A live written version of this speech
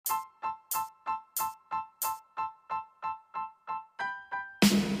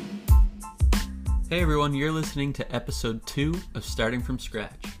Hey everyone, you're listening to episode 2 of Starting From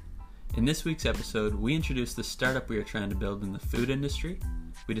Scratch. In this week's episode, we introduce the startup we are trying to build in the food industry.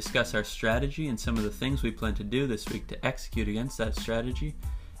 We discuss our strategy and some of the things we plan to do this week to execute against that strategy.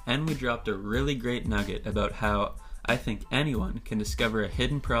 And we dropped a really great nugget about how I think anyone can discover a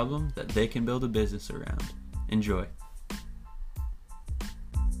hidden problem that they can build a business around. Enjoy.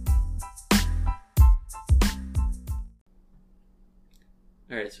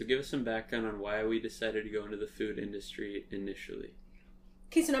 Alright, so give us some background on why we decided to go into the food industry initially.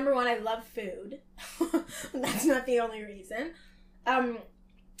 Okay, so number one, I love food. That's not the only reason.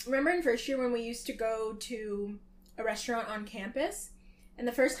 Remember in first year when we used to go to a restaurant on campus? And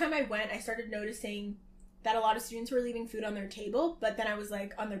the first time I went, I started noticing that a lot of students were leaving food on their table, but then I was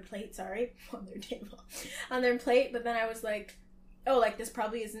like, on their plate, on their table. On their plate, but then I was like, oh, like this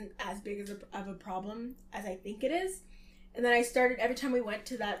probably isn't as big of a problem as I think it is. And then I started, every time we went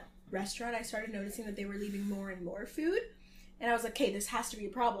to that restaurant, I started noticing that they were leaving more and more food. And I was like, okay, this has to be a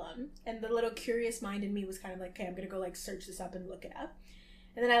problem. And the little curious mind in me was kind of like, okay, I'm going to go like search this up and look it up.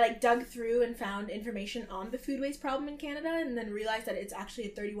 And then I like dug through and found information on the food waste problem in Canada, and then realized that it's actually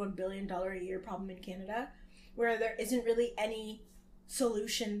a $31 billion a year problem in Canada, where there isn't really any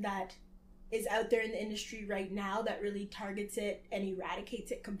solution that is out there in the industry right now that really targets it and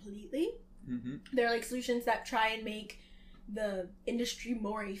eradicates it completely. Mm-hmm. There are like solutions that try and make the industry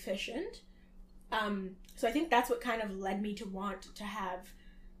more efficient. So I think that's what kind of led me to want to have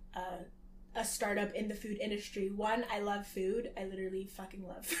a startup in the food industry. One, I love food. I literally fucking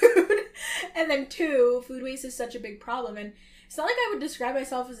love food. And then two, food waste is such a big problem. And it's not like I would describe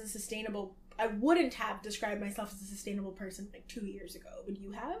myself as I wouldn't have described myself as a sustainable person like 2 years ago. Would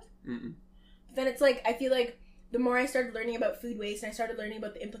you have? Mm-mm. But then it's like, I feel like the more I started learning about food waste and I started learning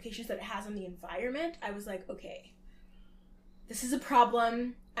about the implications that it has on the environment, I was like, okay, this is a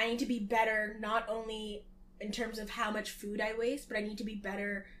problem. I need to be better, not only in terms of how much food I waste, but I need to be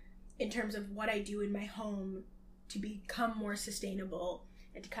better in terms of what I do in my home to become more sustainable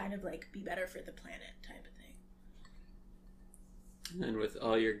and to kind of like be better for the planet type of thing. And with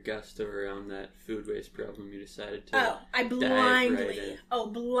all your gusto around that food waste problem, you decided to blindly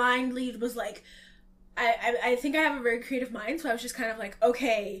was like, I think I have a very creative mind, so I was just kind of like,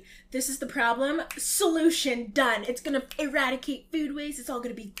 okay, this is the problem, solution, done. It's gonna eradicate food waste, it's all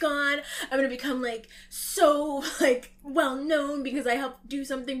gonna be gone. I'm gonna become like so like well known because I helped do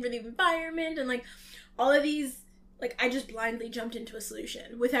something for the environment, and like all of these, like I just blindly jumped into a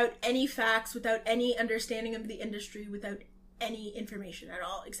solution without any facts, without any understanding of the industry, without any information at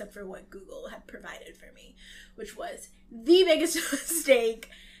all except for what Google had provided for me, which was the biggest mistake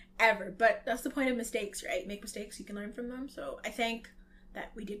ever. But that's the point of mistakes, right? Make mistakes, you can learn from them. So I think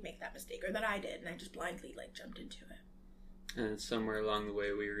that we did make that mistake, or that I did, and I just blindly like jumped into it. And somewhere along the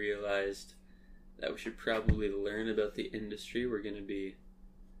way we realized that we should probably learn about the industry we're going to be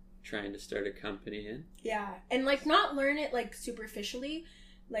trying to start a company in. Yeah, and like not learn it like superficially,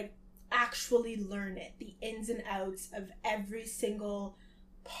 like actually learn it, the ins and outs of every single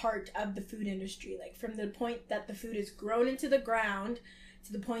part of the food industry, like from the point that the food is grown into the ground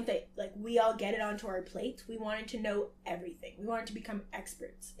to the point that like we all get it onto our plate. We wanted to know everything. We wanted to become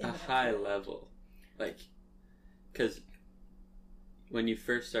experts in a high level, like, because when you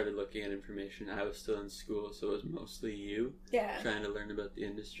first started looking at information, I was still in school, so it was mostly you trying to learn about the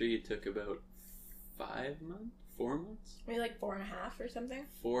industry. It took about 4 months? Maybe like 4.5 or something.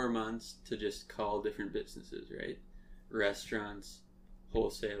 4 months to just call different businesses, right? Restaurants,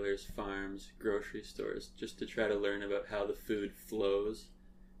 wholesalers, farms, grocery stores, just to try to learn about how the food flows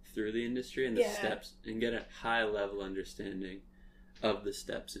through the industry and the steps, and get a high level understanding of the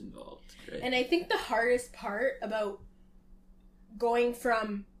steps involved, right? And I think the hardest part about going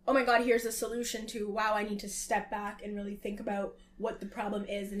from, oh my god, here's a solution, to, wow, I need to step back and really think about what the problem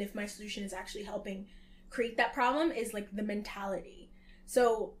is and if my solution is actually helping create that problem, is like the mentality.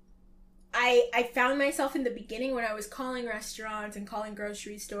 So I found myself in the beginning when I was calling restaurants and calling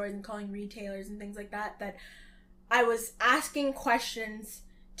grocery stores and calling retailers and things like that, that I was asking questions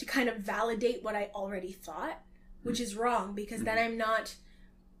to kind of validate what I already thought, which is wrong, because then I'm not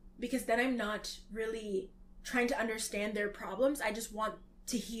really trying to understand their problems. I just want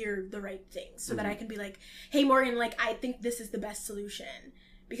to hear the right things so that I can be like, hey Morgan, like I think this is the best solution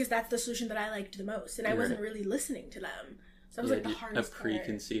because that's the solution that I liked the most, and I wasn't really listening to them. So that was like the hardest part. A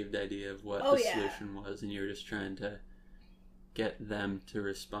preconceived idea of what the solution was, and you were just trying to get them to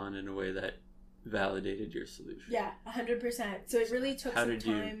respond in a way that validated your solution. Yeah, 100%. So it really took some time. How did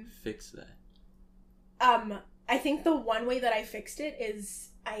you fix that? I think the one way that I fixed it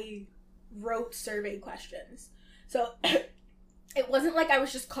is I wrote survey questions. So it wasn't like I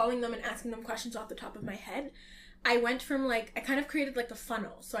was just calling them and asking them questions off the top of my head. I went from I kind of created like a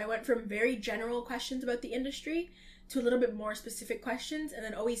funnel. So I went from very general questions about the industry to a little bit more specific questions, and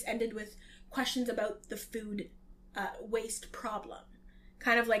then always ended with questions about the food waste problem.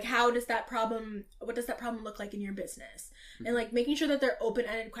 Kind of like, what does that problem look like in your business? Mm-hmm. And like making sure that they're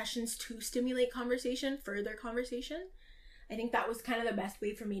open-ended questions to stimulate further conversation. I think that was kind of the best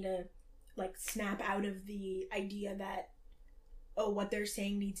way for me to like snap out of the idea that, oh, what they're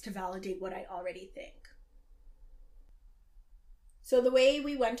saying needs to validate what I already think. So the way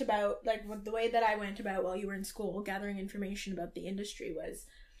that I went about while you were in school gathering information about the industry was,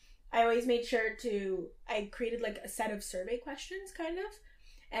 I always made sure I created like a set of survey questions kind of,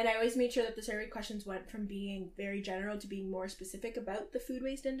 and I always made sure that the survey questions went from being very general to being more specific about the food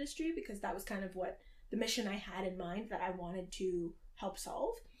waste industry, because that was kind of what the mission I had in mind that I wanted to help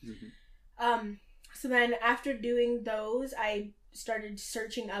solve. Mm-hmm. So then after doing those, I started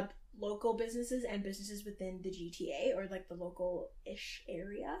searching up local businesses and businesses within the GTA or like the local-ish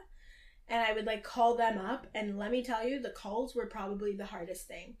area. And I would like call them up, and let me tell you, the calls were probably the hardest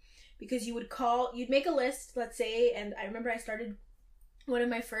thing, because you'd make a list, let's say, and I remember I started one of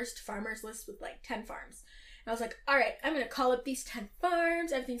my first farmers lists with like 10 farms. And I was like, all right, I'm going to call up these 10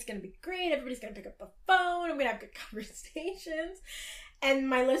 farms. Everything's going to be great. Everybody's going to pick up the phone. I'm going to have good conversations. And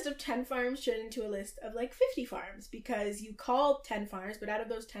my list of 10 farms turned into a list of like 50 farms, because you call 10 farms, but out of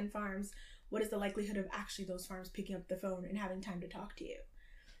those 10 farms, what is the likelihood of actually those farms picking up the phone and having time to talk to you?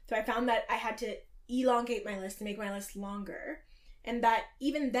 So I found that I had to elongate my list and make my list longer. And that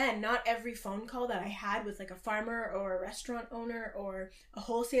even then, not every phone call that I had with like a farmer or a restaurant owner or a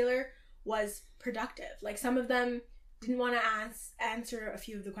wholesaler was productive. Like some of them didn't want to answer a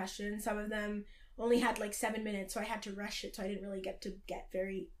few of the questions. Some of them only had like 7 minutes, so I had to rush it, so I didn't really get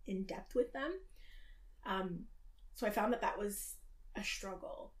very in depth with them. So I found that was a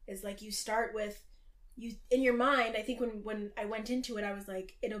struggle. Is like you start with, you in your mind, I think when I went into it, I was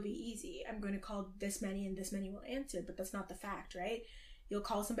like, it'll be easy. I'm going to call this many and this many will answer, but that's not the fact, right? You'll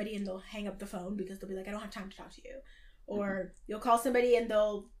call somebody and they'll hang up the phone because they'll be like, I don't have time to talk to you. Or you'll call somebody and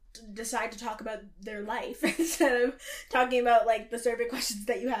they'll decide to talk about their life instead of talking about like the survey questions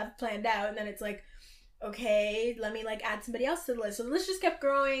that you have planned out. And then it's like, okay, let me like add somebody else to the list. So the list just kept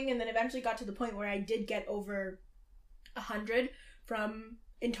growing, and then eventually got to the point where I did get over 100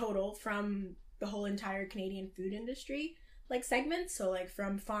 in total from the whole entire Canadian food industry like segments. So like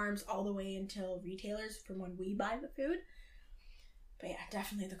from farms all the way until retailers from when we buy the food. But yeah,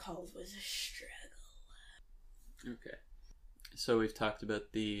 definitely the calls was a struggle. Okay. So we've talked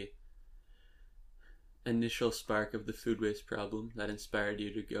about the initial spark of the food waste problem that inspired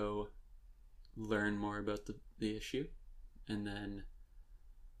you to go learn more about the issue, and then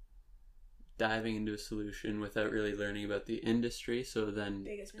diving into a solution without really learning about the industry. So then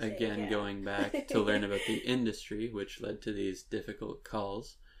mistake, again, going back to learn about the industry, which led to these difficult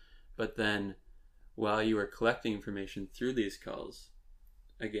calls. But then while you were collecting information through these calls,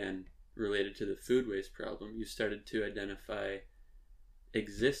 again, related to the food waste problem, you started to identify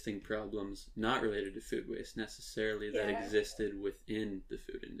existing problems not related to food waste necessarily that existed within the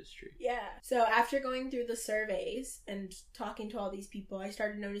food industry. Yeah. So after going through the surveys and talking to all these people, I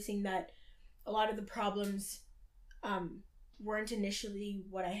started noticing that a lot of the problems weren't initially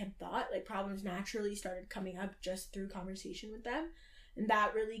what I had thought. Like problems naturally started coming up just through conversation with them. And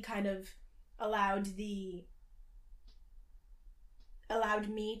that really kind of allowed me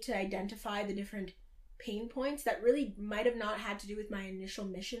to identify the different pain points that really might have not had to do with my initial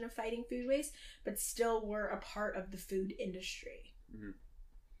mission of fighting food waste, but still were a part of the food industry. Mm-hmm.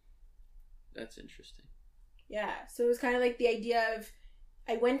 That's interesting. Yeah, so it was kind of like the idea of,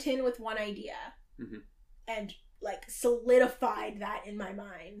 I went in with one idea and like solidified that in my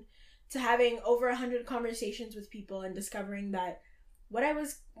mind, to having over 100 conversations with people and discovering that what I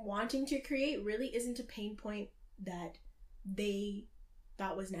was wanting to create really isn't a pain point that they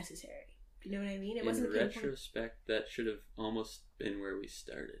thought was necessary. Do you know what I mean? It wasn't a pain point. In retrospect, that should have almost been where we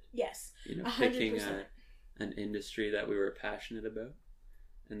started. Yes, 100%. Picking an industry that we were passionate about,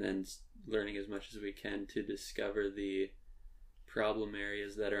 and then learning as much as we can to discover the problem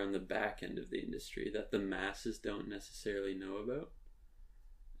areas that are on the back end of the industry that the masses don't necessarily know about.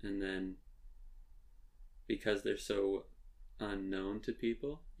 And then, because they're so unknown to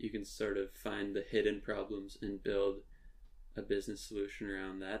people, you can sort of find the hidden problems and build a business solution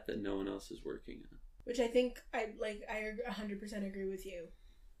around that no one else is working on. Which I think I 100% agree with you.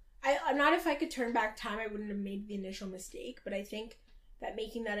 I'm not, if I could turn back time, I wouldn't have made the initial mistake, but I think that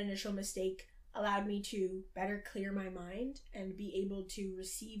making that initial mistake allowed me to better clear my mind and be able to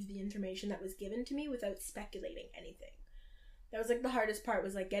receive the information that was given to me without speculating anything. That was like the hardest part,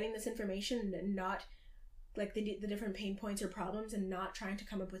 was like getting this information and not like the different pain points or problems, and not trying to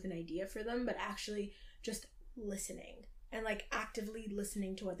come up with an idea for them, but actually just listening and like actively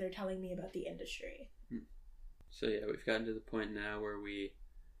listening to what they're telling me about the industry. So yeah, we've gotten to the point now where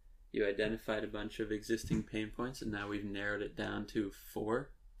you identified a bunch of existing pain points, and now we've narrowed it down to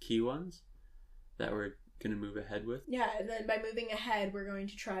 4 key ones that we're going to move ahead with. Yeah, and then by moving ahead, we're going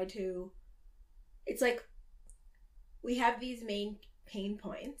to try to... It's like we have these main pain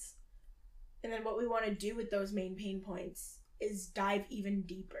points, and then what we want to do with those main pain points is dive even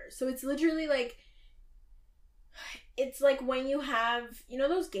deeper. So it's literally like... It's like when you have... You know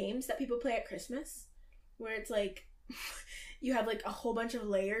those games that people play at Christmas? Where it's like... you have like a whole bunch of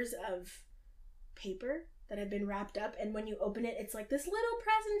layers of paper that have been wrapped up, and when you open it, it's like this little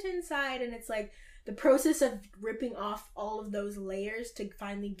present inside, and it's like the process of ripping off all of those layers to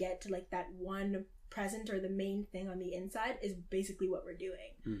finally get to like that one present or the main thing on the inside is basically what we're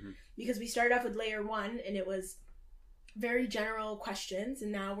doing. Mm-hmm. Because we started off with layer 1 and it was very general questions,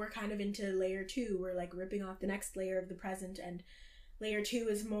 and now we're kind of into layer 2. We're like ripping off the next layer of the present, and layer 2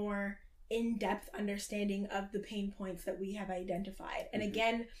 is more in-depth understanding of the pain points that we have identified. And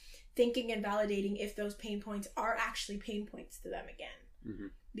again, thinking and validating if those pain points are actually pain points to them again.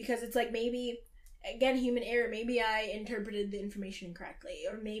 Because it's like, maybe, again, human error, maybe I interpreted the information incorrectly,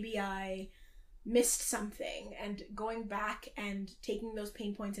 or maybe I missed something, and going back and taking those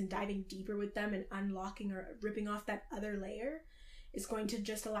pain points and diving deeper with them and unlocking or ripping off that other layer is going to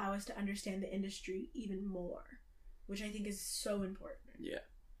just allow us to understand the industry even more, which I think is so important. Yeah.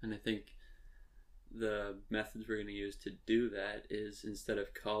 And I think the methods we're going to use to do that is, instead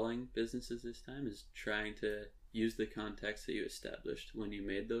of calling businesses this time, is trying to use the context that you established when you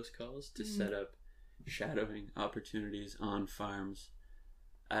made those calls to set up shadowing opportunities on farms,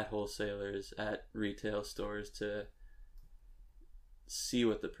 at wholesalers, at retail stores, to see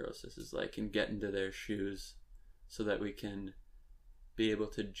what the process is like and get into their shoes, so that we can be able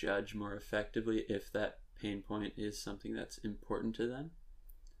to judge more effectively if that pain point is something that's important to them.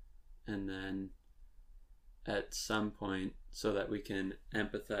 And then at some point, so that we can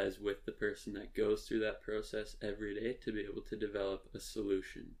empathize with the person that goes through that process every day, to be able to develop a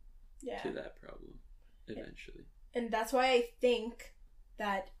solution to that problem eventually. And that's why I think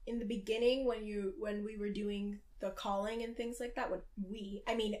that in the beginning, when we were doing the calling and things like that,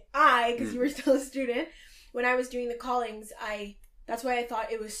 because you were still a student, when I was doing the callings, that's why I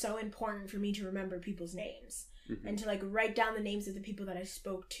thought it was so important for me to remember people's names and to like write down the names of the people that I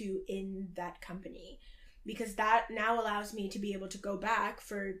spoke to in that company. Because that now allows me to be able to go back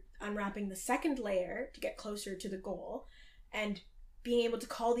for unwrapping the second layer to get closer to the goal, and being able to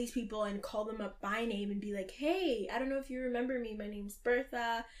call these people and call them up by name and be like, hey, I don't know if you remember me, my name's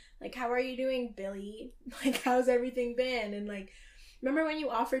Bertha, like, how are you doing, Billy? Like, how's everything been? And like, remember when you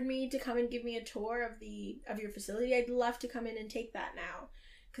offered me to come and give me a tour of your facility? I'd love to come in and take that now.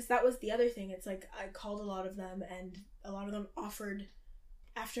 Because that was the other thing. It's like, I called a lot of them, and a lot of them offered,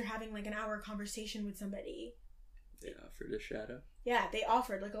 after having like an hour conversation with somebody, they offered a shadow. Yeah, they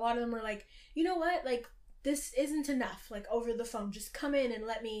offered. Like, a lot of them were like, you know what, like, this isn't enough, like, over the phone, just come in and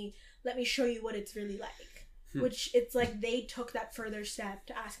let me show you what it's really like. Which, it's like they took that further step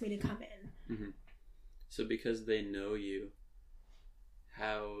to ask me to come in. So because they know you,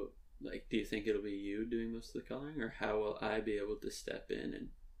 how, like, do you think it'll be you doing most of the calling, or how will I be able to step in and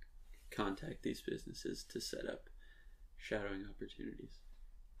contact these businesses to set up shadowing opportunities?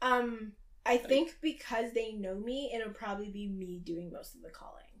 I think because they know me, it'll probably be me doing most of the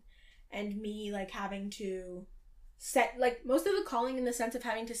calling. And me, like, having to set, like, most of the calling in the sense of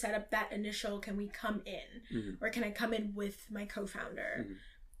having to set up that initial, can we come in? Or can I come in with my co-founder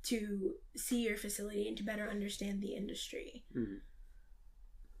to see your facility and to better understand the industry?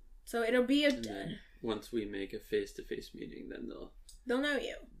 So it'll be once we make a face-to-face meeting, then they'll know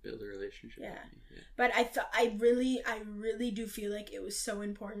you, build a relationship. Yeah. But I really do feel like it was so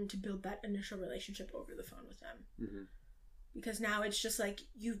important to build that initial relationship over the phone with them. Because now it's just like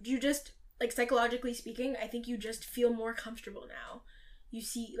you just, like, psychologically speaking, I think you just feel more comfortable now. You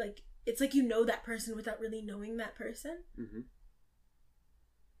see, like, it's like you know that person without really knowing that person.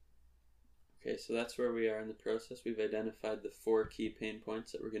 Okay, so that's where we are in the process. We've identified the 4 key pain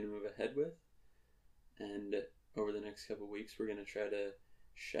points that we're going to move ahead with. And over the next couple of weeks, we're going to try to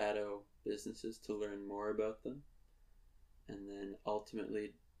shadow businesses to learn more about them. And then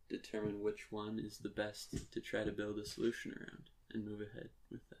ultimately determine which one is the best to try to build a solution around and move ahead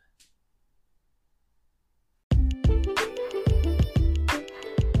with that.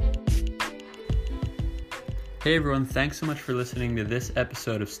 Hey everyone, thanks so much for listening to this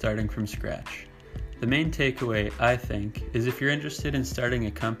episode of Starting from Scratch. The main takeaway, I think, is if you're interested in starting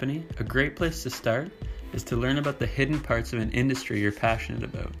a company, a great place to start is to learn about the hidden parts of an industry you're passionate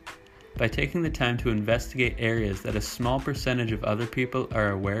about. By taking the time to investigate areas that a small percentage of other people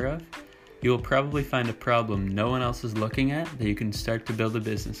are aware of, you will probably find a problem no one else is looking at that you can start to build a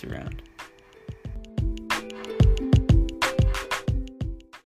business around.